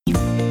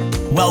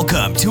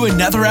Welcome to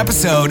another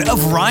episode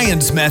of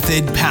Ryan's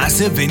Method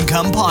Passive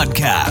Income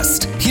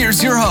Podcast.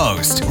 Here's your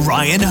host,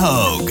 Ryan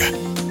Hogue.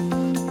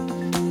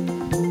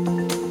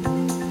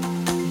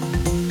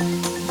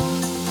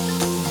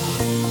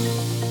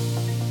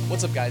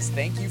 What's up, guys?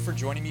 Thank you for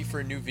joining me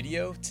for a new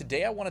video.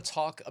 Today I want to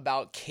talk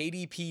about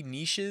KDP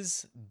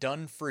niches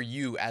done for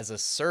you as a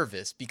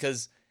service,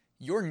 because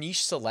your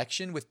niche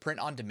selection with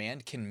print on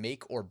demand can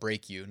make or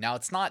break you. Now,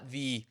 it's not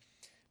the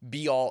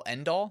be all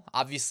end all.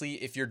 Obviously,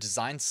 if your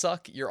designs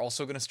suck, you're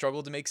also going to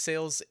struggle to make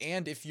sales.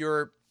 And if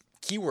your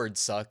keywords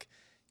suck,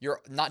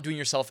 you're not doing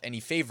yourself any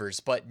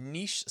favors. But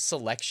niche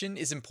selection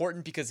is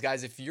important because,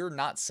 guys, if you're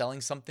not selling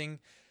something,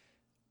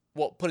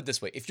 well, put it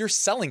this way, if you're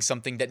selling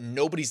something that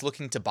nobody's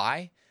looking to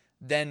buy,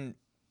 then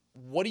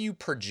what do you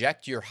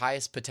project your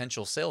highest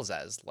potential sales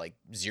as? Like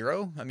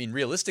zero? I mean,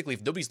 realistically,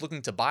 if nobody's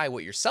looking to buy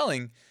what you're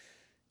selling,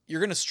 you're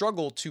going to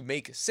struggle to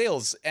make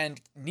sales.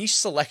 And niche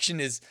selection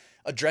is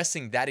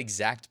addressing that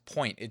exact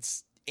point.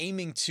 It's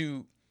aiming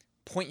to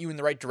point you in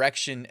the right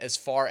direction as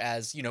far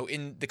as,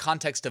 in the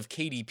context of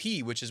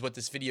KDP, which is what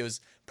this video is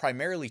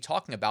primarily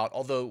talking about.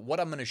 Although what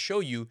I'm going to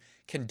show you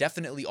can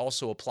definitely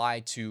also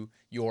apply to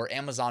your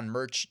Amazon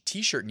merch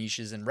t-shirt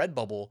niches and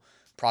Redbubble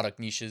product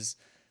niches.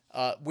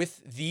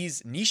 With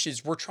these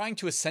niches, we're trying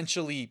to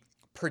essentially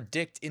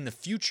predict in the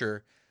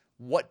future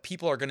what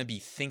people are going to be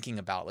thinking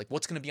about, like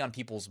what's going to be on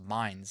people's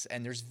minds.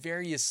 And there's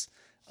various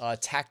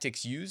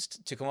tactics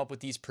used to come up with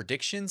these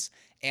predictions.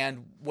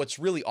 And what's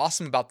really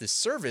awesome about this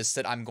service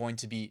that I'm going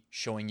to be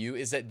showing you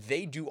is that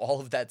they do all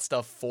of that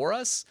stuff for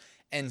us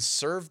and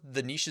serve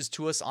the niches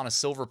to us on a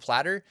silver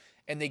platter.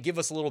 And they give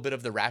us a little bit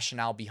of the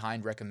rationale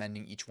behind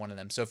recommending each one of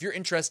them. So if you're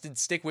interested,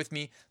 stick with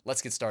me.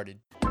 Let's get started.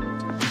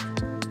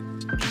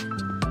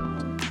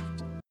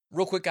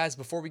 Real quick, guys,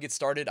 before we get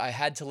started, I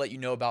had to let you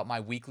know about my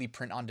weekly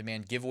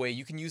print-on-demand giveaway.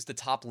 You can use the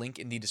top link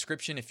in the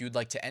description if you'd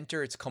like to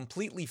enter. It's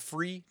completely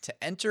free to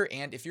enter,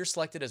 and if you're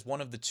selected as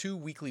one of the 2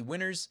 weekly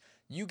winners,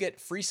 you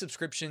get free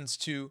subscriptions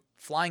to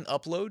Flying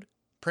Upload,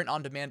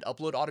 print-on-demand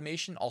upload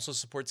automation, also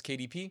supports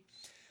KDP,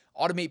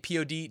 Automate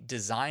POD,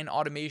 design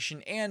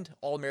automation, and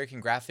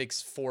All-American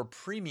Graphics for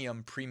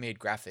premium pre-made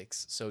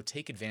graphics. So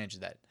take advantage of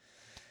that.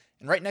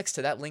 And right next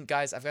to that link,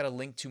 guys, I've got a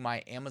link to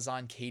my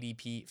Amazon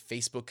KDP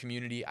Facebook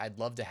community. I'd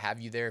love to have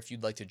you there. If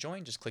you'd like to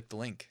join, just click the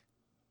link.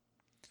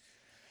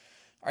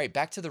 All right,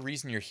 back to the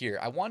reason you're here.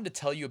 I wanted to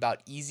tell you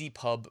about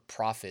EasyPub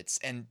Profits,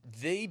 and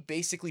they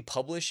basically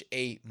publish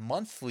a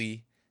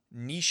monthly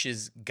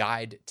niches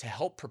guide to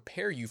help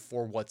prepare you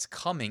for what's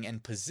coming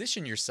and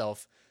position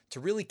yourself to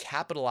really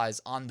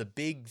capitalize on the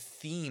big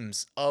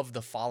themes of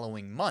the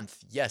following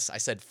month. Yes, I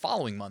said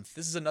following month.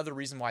 This is another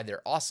reason why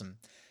they're awesome.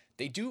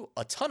 They do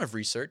a ton of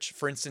research.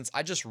 For instance,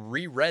 I just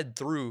reread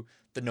through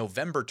the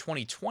November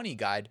 2020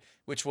 guide,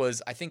 which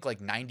was, I think, like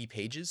 90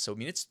 pages. So, I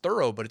mean, it's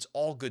thorough, but it's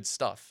all good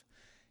stuff.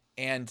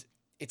 And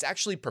it's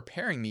actually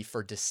preparing me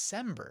for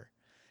December.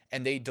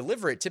 And they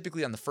deliver it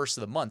typically on the 1st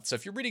of the month. So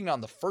if you're reading it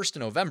on the 1st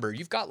of November,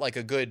 you've got like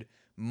a good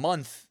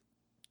month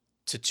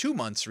to 2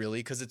 months, really,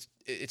 because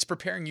it's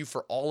preparing you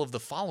for all of the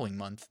following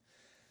month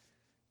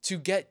to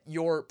get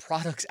your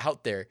products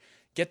out there,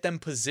 get them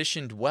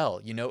positioned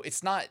well.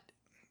 It's not...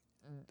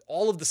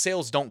 all of the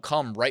sales don't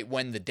come right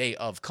when the day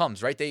of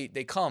comes, right?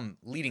 They come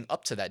leading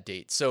up to that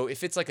date. So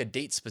if it's like a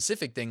date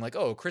specific thing, like,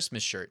 oh, a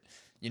Christmas shirt,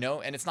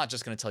 and it's not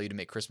just going to tell you to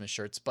make Christmas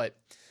shirts, but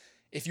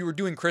if you were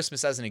doing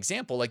Christmas as an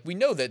example, like we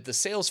know that the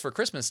sales for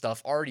Christmas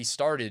stuff already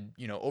started,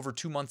 over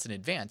 2 months in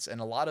advance. And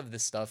a lot of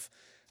this stuff,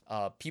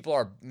 people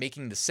are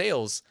making the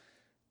sales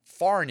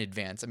far in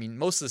advance. I mean,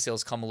 most of the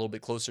sales come a little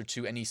bit closer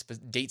to any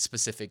date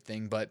specific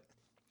thing, but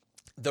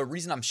the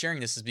reason I'm sharing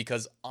this is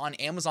because on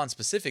Amazon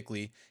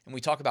specifically, and we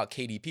talk about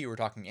KDP, we're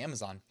talking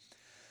Amazon,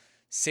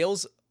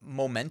 sales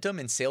momentum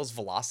and sales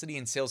velocity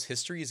and sales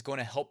history is going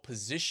to help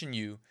position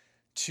you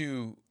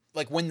to,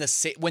 like, when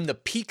the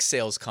peak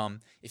sales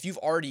come, if you've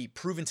already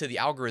proven to the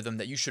algorithm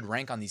that you should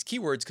rank on these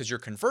keywords because you're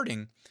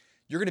converting,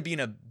 you're going to be in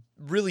a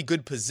really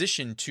good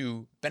position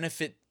to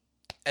benefit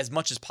as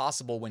much as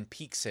possible when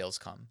peak sales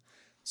come.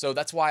 So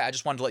that's why I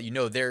just wanted to let you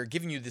know they're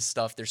giving you this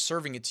stuff, they're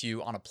serving it to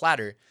you on a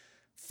platter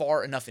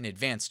far enough in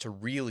advance to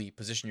really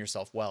position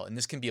yourself well. And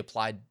this can be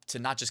applied to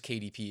not just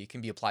KDP, it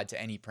can be applied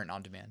to any print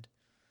on demand.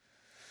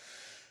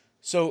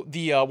 So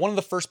the one of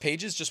the first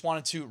pages, just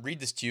wanted to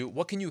read this to you.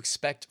 What can you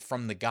expect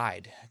from the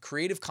guide?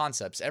 Creative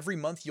concepts. Every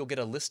month you'll get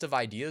a list of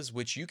ideas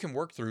which you can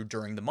work through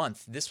during the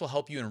month. This will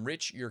help you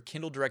enrich your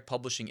Kindle Direct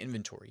Publishing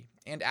inventory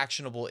and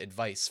actionable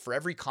advice. For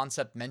every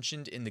concept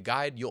mentioned in the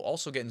guide, you'll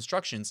also get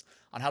instructions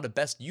on how to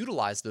best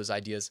utilize those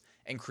ideas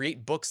and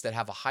create books that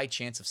have a high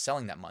chance of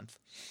selling that month.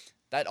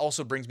 That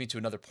also brings me to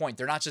another point.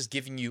 They're not just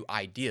giving you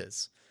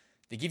ideas.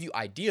 They give you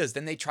ideas,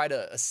 then they try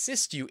to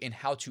assist you in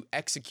how to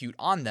execute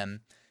on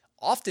them,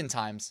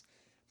 oftentimes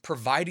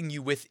providing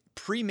you with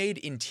pre-made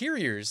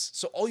interiors.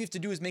 So all you have to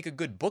do is make a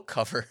good book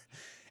cover.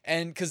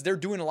 And because they're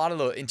doing a lot of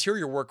the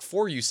interior work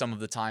for you some of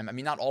the time. I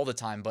mean, not all the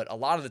time, but a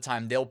lot of the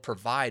time they'll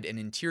provide an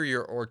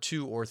interior or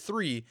 2 or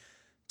 3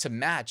 to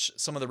match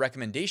some of the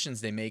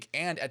recommendations they make.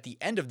 And at the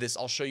end of this,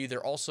 I'll show you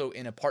they're also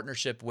in a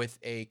partnership with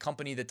a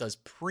company that does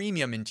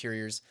premium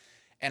interiors.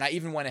 And I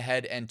even went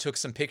ahead and took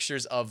some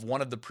pictures of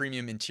one of the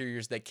premium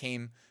interiors that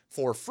came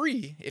for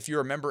free if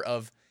you're a member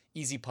of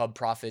Easy Pub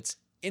Profits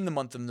in the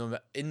month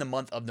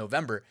of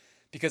November,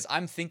 because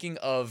I'm thinking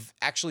of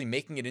actually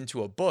making it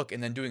into a book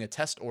and then doing a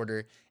test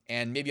order,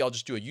 and maybe I'll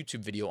just do a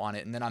YouTube video on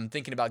it, and then I'm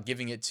thinking about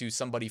giving it to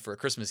somebody for a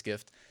Christmas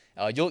gift.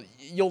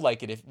 You'll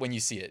like it when you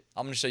see it.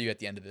 I'm going to show you at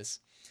the end of this.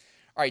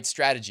 All right,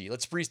 strategy.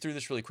 Let's breeze through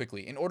this really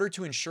quickly. In order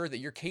to ensure that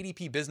your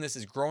KDP business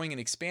is growing and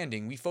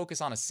expanding, we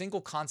focus on a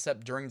single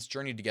concept during its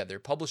journey together,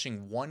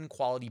 publishing one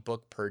quality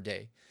book per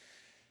day.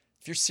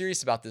 If you're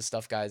serious about this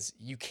stuff, guys,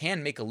 you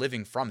can make a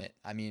living from it.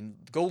 I mean,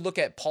 go look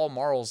at Paul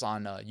Marles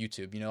on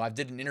YouTube. I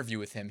did an interview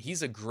with him.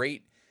 He's a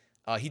great,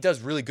 he does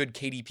really good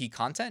KDP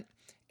content.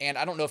 And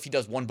I don't know if he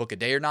does one book a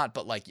day or not,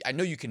 but I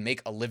know you can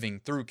make a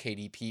living through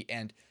KDP,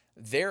 and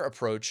their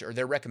approach, or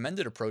their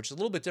recommended approach, is a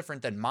little bit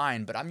different than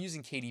mine, but I'm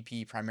using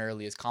KDP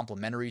primarily as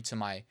complementary to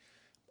my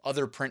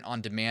other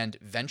print-on-demand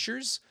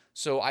ventures.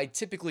 So I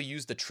typically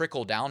use the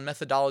trickle-down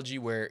methodology,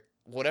 where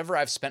whatever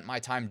I've spent my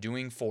time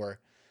doing for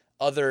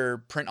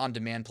other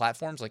print-on-demand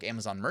platforms like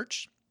Amazon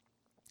Merch,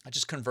 I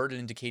just convert it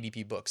into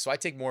KDP books. So I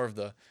take more of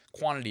the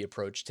quantity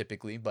approach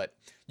typically, but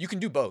you can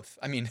do both.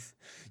 I mean,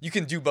 you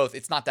can do both.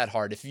 It's not that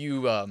hard. If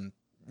you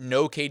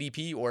know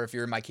KDP, or if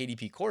you're in my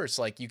KDP course,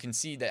 you can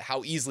see that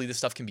how easily this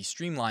stuff can be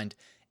streamlined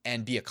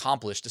and be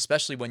accomplished,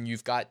 especially when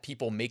you've got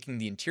people making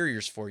the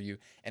interiors for you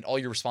and all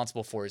you're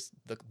responsible for is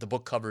the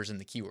book covers and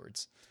the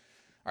keywords.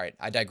 All right,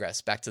 I digress.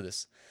 Back to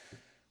this.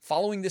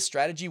 Following this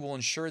strategy will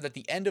ensure that at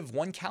the end of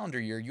one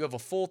calendar year, you have a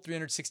full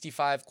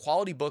 365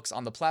 quality books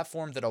on the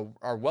platform that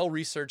are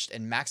well-researched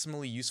and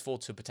maximally useful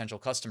to potential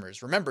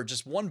customers. Remember,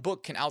 just one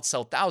book can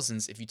outsell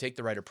thousands if you take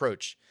the right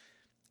approach.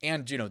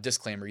 And,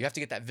 disclaimer, you have to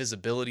get that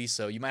visibility,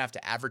 so you might have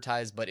to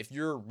advertise, but if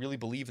you really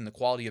believe in the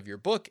quality of your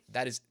book,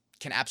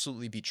 can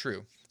absolutely be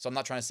true. So I'm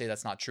not trying to say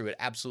that's not true. It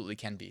absolutely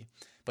can be.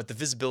 But the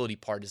visibility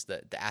part is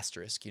the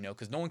asterisk,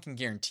 because no one can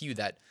guarantee you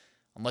that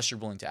unless you're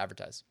willing to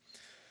advertise.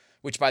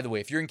 Which, by the way,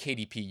 if you're in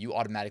KDP, you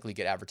automatically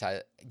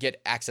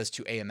get access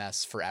to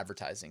AMS for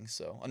advertising.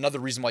 So another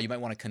reason why you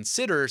might want to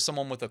consider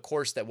someone with a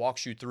course that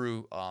walks you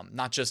through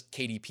not just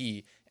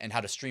KDP and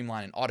how to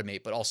streamline and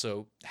automate, but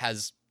also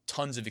has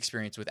tons of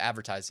experience with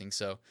advertising.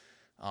 So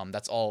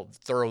that's all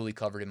thoroughly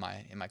covered in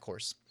my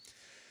course.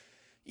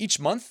 Each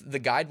month, the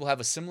guide will have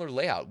a similar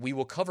layout. We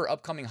will cover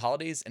upcoming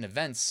holidays and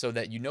events so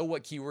that you know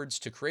what keywords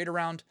to create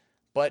around,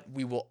 but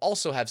we will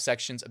also have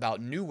sections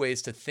about new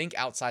ways to think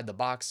outside the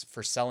box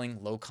for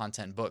selling low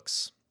content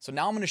books. So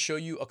now I'm going to show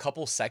you a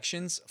couple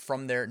sections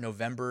from their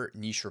November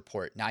niche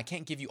report. Now I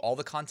can't give you all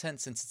the content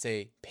since it's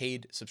a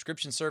paid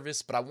subscription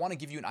service, but I want to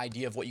give you an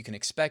idea of what you can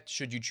expect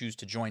should you choose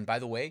to join. By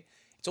the way,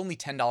 it's only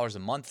 $10 a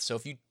month. So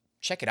if you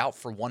check it out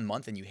for 1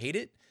 month and you hate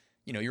it,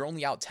 you're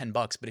only out $10.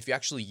 But if you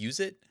actually use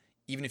it,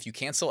 even if you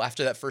cancel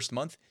after that first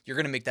month, you're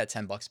going to make that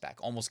 $10 back,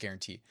 almost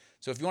guaranteed.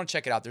 So if you want to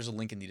check it out, there's a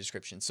link in the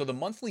description. So the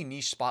monthly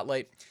niche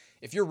spotlight,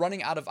 if you're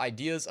running out of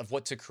ideas of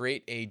what to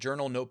create a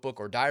journal, notebook,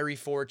 or diary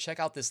for, check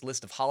out this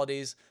list of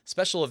holidays,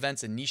 special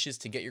events, and niches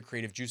to get your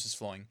creative juices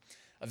flowing.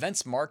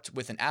 Events marked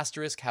with an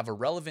asterisk have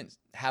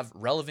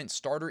relevant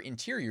starter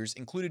interiors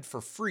included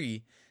for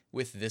free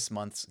with this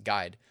month's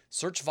guide.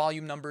 Search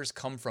volume numbers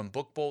come from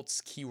BookBolt's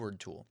keyword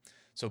tool.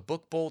 So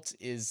BookBolt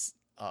is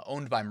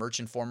owned by Merch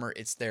Informer.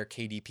 It's their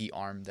KDP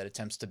arm that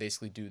attempts to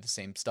basically do the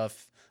same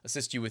stuff,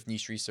 assist you with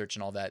niche research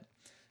and all that,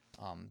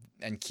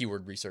 and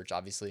keyword research,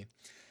 obviously.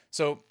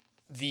 So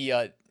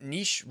the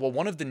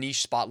one of the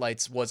niche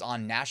spotlights was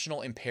on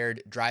National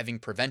Impaired Driving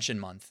Prevention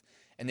Month,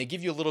 and they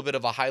give you a little bit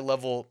of a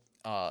high-level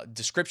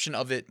description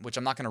of it, which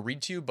I'm not going to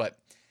read to you, but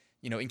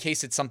in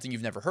case it's something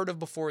you've never heard of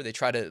before, they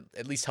try to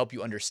at least help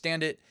you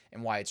understand it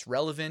and why it's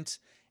relevant.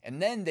 And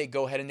then they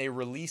go ahead and they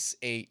release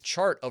a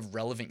chart of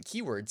relevant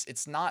keywords.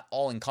 It's not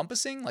all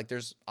encompassing.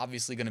 There's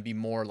obviously going to be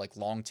more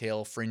long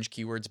tail fringe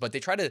keywords, but they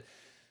try to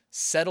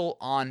settle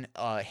on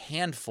a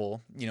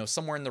handful,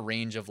 somewhere in the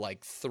range of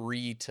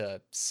 3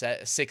 to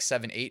 6,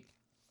 7, 8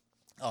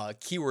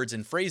 keywords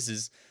and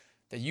phrases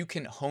that you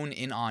can hone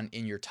in on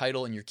in your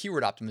title and your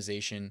keyword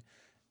optimization.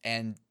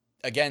 And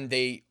again,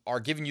 they are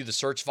giving you the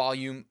search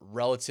volume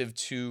relative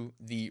to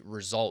the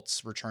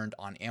results returned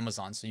on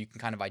Amazon, so you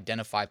can kind of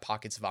identify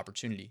pockets of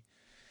opportunity.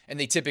 And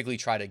they typically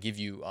try to give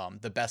you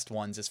the best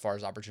ones as far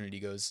as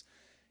opportunity goes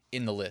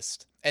in the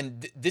list.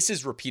 And this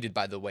is repeated,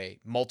 by the way,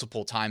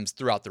 multiple times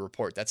throughout the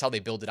report. That's how they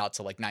build it out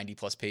to 90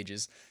 plus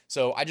pages.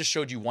 So I just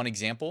showed you one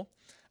example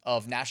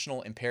of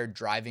National Impaired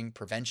Driving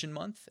Prevention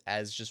Month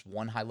as just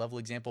one high level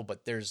example,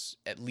 but there's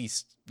at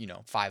least,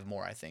 5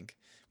 more, I think,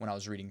 when I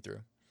was reading through.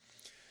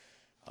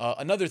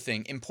 Another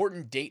thing,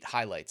 important date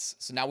highlights.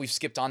 So now we've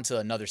skipped on to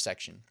another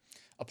section.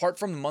 Apart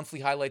from the monthly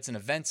highlights and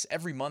events,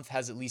 every month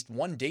has at least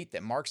one date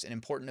that marks an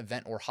important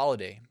event or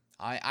holiday.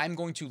 I'm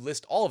going to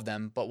list all of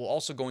them, but we'll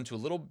also go into a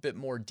little bit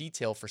more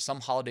detail for some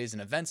holidays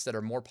and events that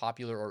are more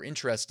popular or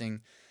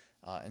interesting.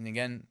 And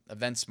again,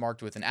 events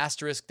marked with an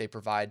asterisk, they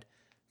provide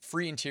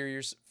free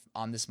interiors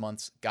on this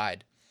month's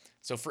guide.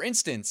 So for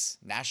instance,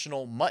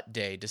 National Mutt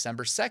Day,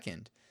 December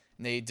 2nd.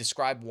 And they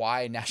describe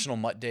why National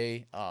Mutt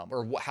Day,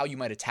 or how you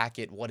might attack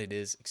it, what it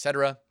is,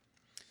 etc.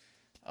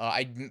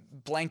 I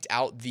blanked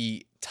out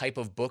the type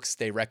of books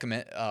they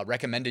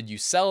recommended you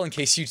sell in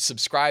case you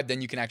subscribe.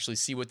 Then you can actually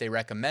see what they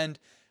recommend,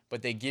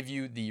 but they give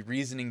you the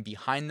reasoning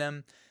behind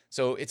them.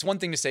 So it's one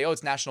thing to say, oh,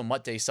 it's National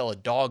Mutt Day, sell a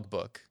dog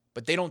book.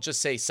 But they don't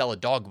just say sell a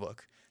dog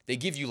book. They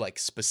give you like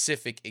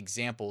specific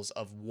examples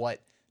of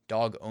what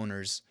dog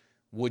owners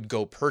would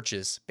go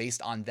purchase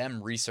based on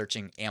them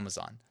researching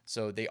Amazon.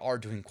 So they are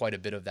doing quite a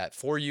bit of that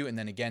for you. And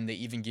then again, they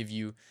even give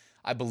you,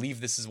 I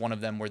believe this is one of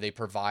them where they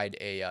provide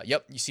a,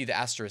 yep, you see the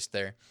asterisk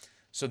there.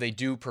 So they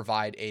do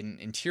provide an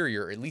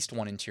interior, at least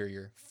one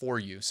interior for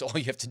you. So all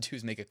you have to do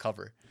is make a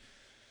cover.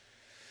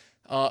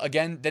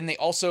 Again, then they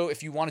also,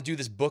 if you want to do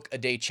this book a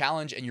day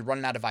challenge and you're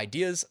running out of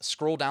ideas,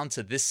 scroll down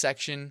to this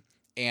section.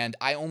 And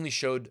I only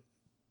showed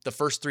the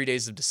first 3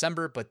 days of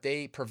December, but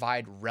they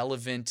provide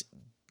relevant,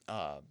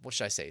 what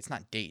should I say? It's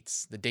not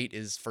dates. The date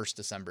is 1st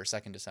December,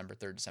 2nd December,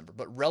 3rd December,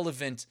 but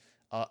relevant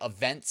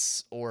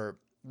events or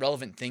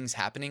relevant things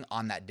happening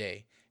on that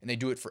day. And they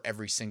do it for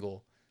every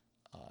single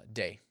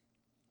day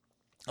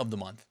of the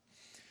month.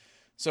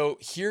 So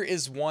here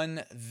is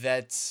one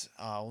that,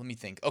 let me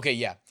think. Okay,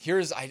 yeah,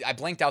 I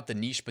blanked out the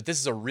niche, but this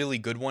is a really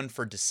good one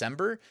for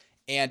December.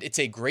 And it's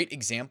a great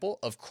example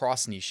of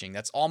cross niching.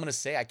 That's all I'm going to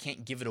say. I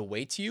can't give it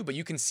away to you, but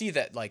you can see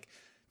that like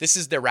this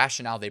is their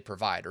rationale they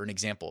provide, or an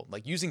example.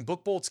 Like using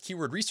BookBolt's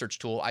keyword research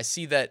tool, I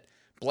see that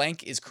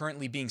blank is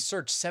currently being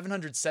searched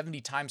 770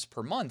 times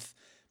per month,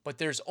 but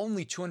there's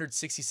only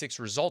 266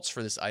 results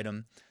for this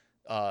item,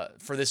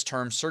 for this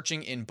term,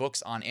 searching in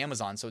books on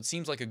Amazon. So it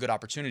seems like a good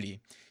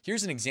opportunity.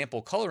 Here's an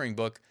example coloring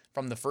book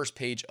from the first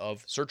page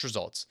of search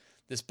results.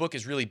 This book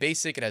is really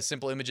basic. It has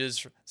simple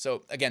images.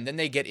 So again, then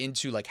they get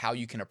into like how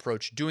you can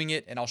approach doing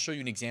it. And I'll show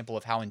you an example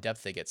of how in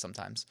depth they get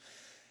sometimes.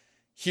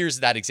 Here's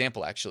that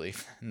example actually.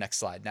 Next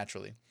slide,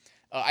 naturally.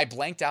 I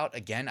blanked out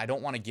again. I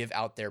don't want to give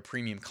out their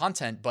premium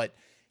content, but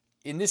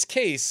in this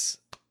case,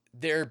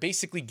 they're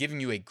basically giving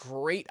you a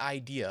great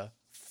idea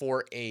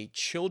for a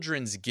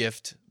children's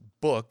gift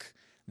book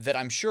that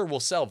I'm sure will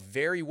sell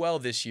very well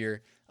this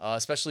year,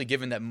 especially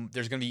given that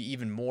there's going to be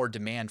even more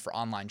demand for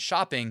online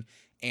shopping,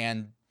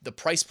 and the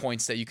price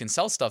points that you can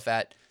sell stuff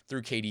at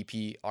through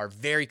KDP are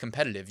very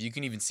competitive. You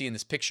can even see in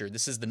this picture,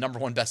 this is the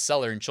 #1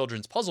 bestseller in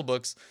children's puzzle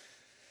books,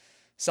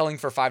 selling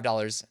for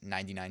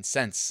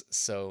 $5.99.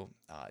 So,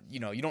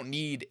 you don't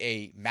need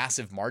a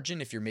massive margin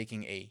if you're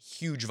making a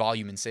huge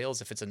volume in sales.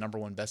 If it's a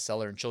 #1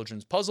 bestseller in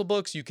children's puzzle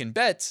books, you can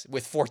bet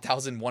with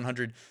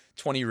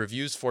 4,120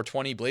 reviews,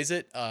 420, blaze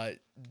it,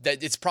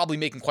 that it's probably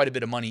making quite a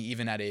bit of money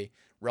even at a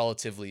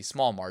relatively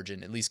small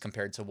margin, at least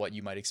compared to what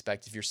you might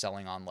expect if you're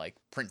selling on like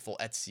Printful,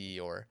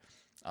 Etsy, or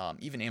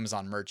even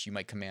Amazon merch. You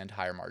might command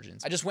higher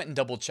margins. I just went and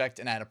double checked,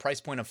 and at a price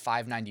point of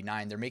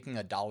 $5.99, they're making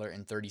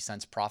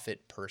 $1.30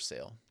 profit per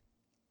sale.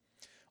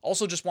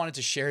 Also just wanted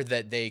to share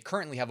that they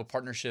currently have a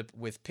partnership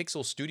with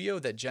Pixel Studio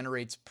that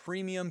generates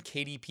premium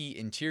KDP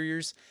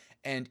interiors,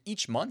 and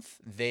each month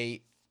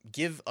they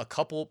give a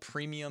couple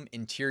premium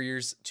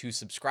interiors to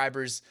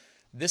subscribers.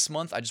 This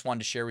month, I just wanted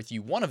to share with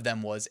you, one of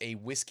them was a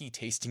whiskey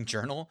tasting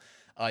journal.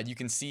 You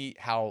can see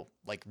how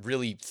like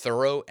really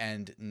thorough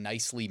and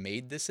nicely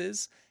made this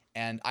is.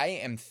 And I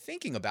am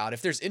thinking about,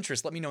 if there's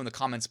interest, let me know in the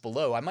comments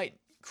below. I might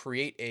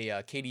create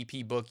a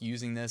KDP book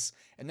using this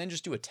and then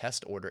just do a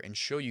test order and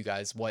show you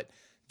guys what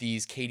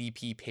these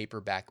KDP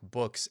paperback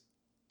books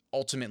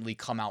ultimately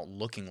come out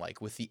looking like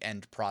with the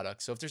end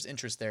product. So if there's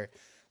interest there,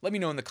 let me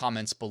know in the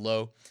comments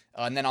below.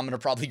 And then I'm going to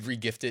probably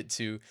regift it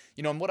to,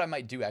 and what I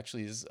might do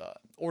actually is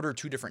order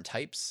 2 different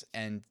types.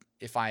 And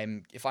if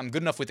I'm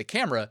good enough with the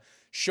camera,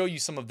 show you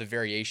some of the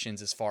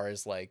variations as far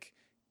as like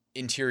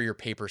interior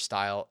paper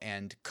style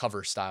and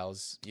cover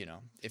styles.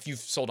 If you've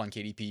sold on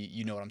KDP,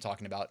 you know what I'm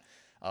talking about.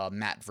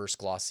 Matte versus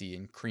glossy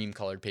and cream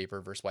colored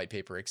paper versus white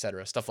paper,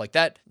 etc. Stuff like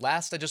that.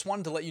 Last, I just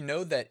wanted to let you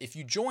know that if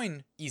you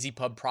join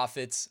EasyPub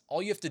Profits,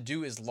 all you have to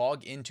do is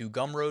log into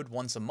Gumroad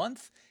once a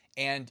month,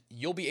 and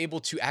you'll be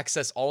able to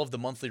access all of the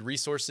monthly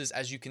resources.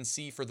 As you can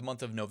see, for the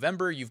month of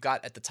November, you've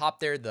got at the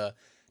top there the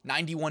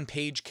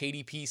 91-page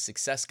KDP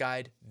success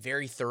guide,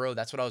 very thorough.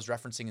 That's what I was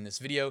referencing in this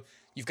video.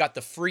 You've got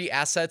the free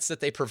assets that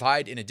they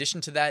provide in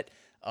addition to that,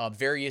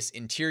 various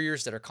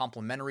interiors that are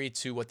complementary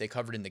to what they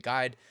covered in the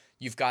guide.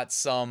 You've got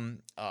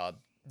some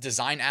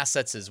design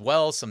assets as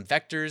well, some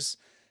vectors,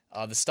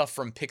 the stuff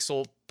from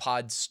Pixel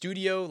Pod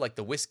Studio, like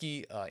the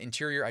whiskey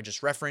interior I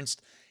just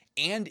referenced.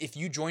 And if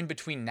you join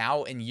between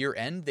now and year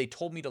end, they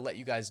told me to let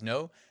you guys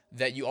know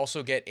that you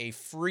also get a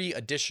free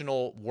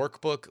additional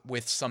workbook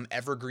with some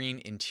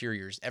evergreen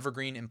interiors.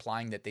 Evergreen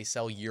implying that they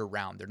sell year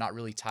round. They're not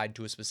really tied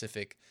to a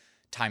specific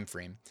time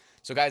frame.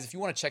 So guys, if you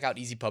want to check out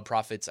EasyPub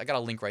Profits, I got a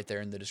link right there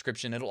in the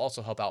description. It'll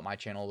also help out my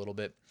channel a little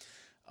bit.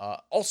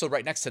 Also,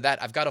 right next to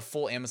that, I've got a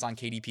full Amazon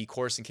KDP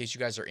course in case you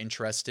guys are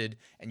interested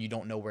and you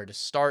don't know where to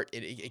start.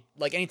 It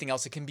like anything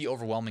else, it can be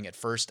overwhelming at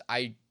first.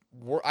 I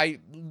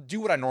do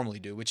what I normally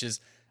do, which is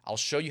I'll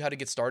show you how to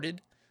get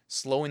started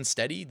slow and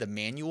steady, the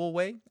manual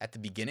way at the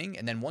beginning.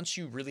 And then once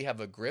you really have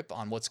a grip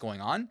on what's going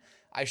on,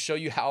 I show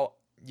you how,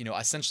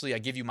 essentially I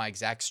give you my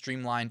exact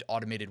streamlined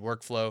automated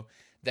workflow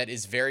that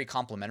is very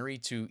complementary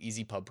to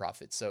Easy Pub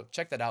Profits. So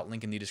check that out,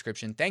 link in the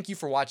description. Thank you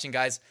for watching,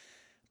 guys.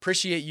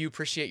 Appreciate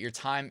your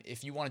time.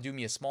 If you want to do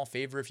me a small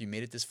favor, if you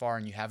made it this far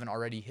and you haven't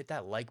already, hit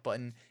that like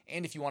button.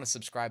 And if you want to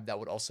subscribe, that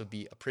would also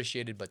be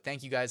appreciated. But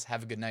thank you guys.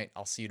 Have a good night.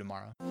 I'll see you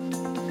tomorrow.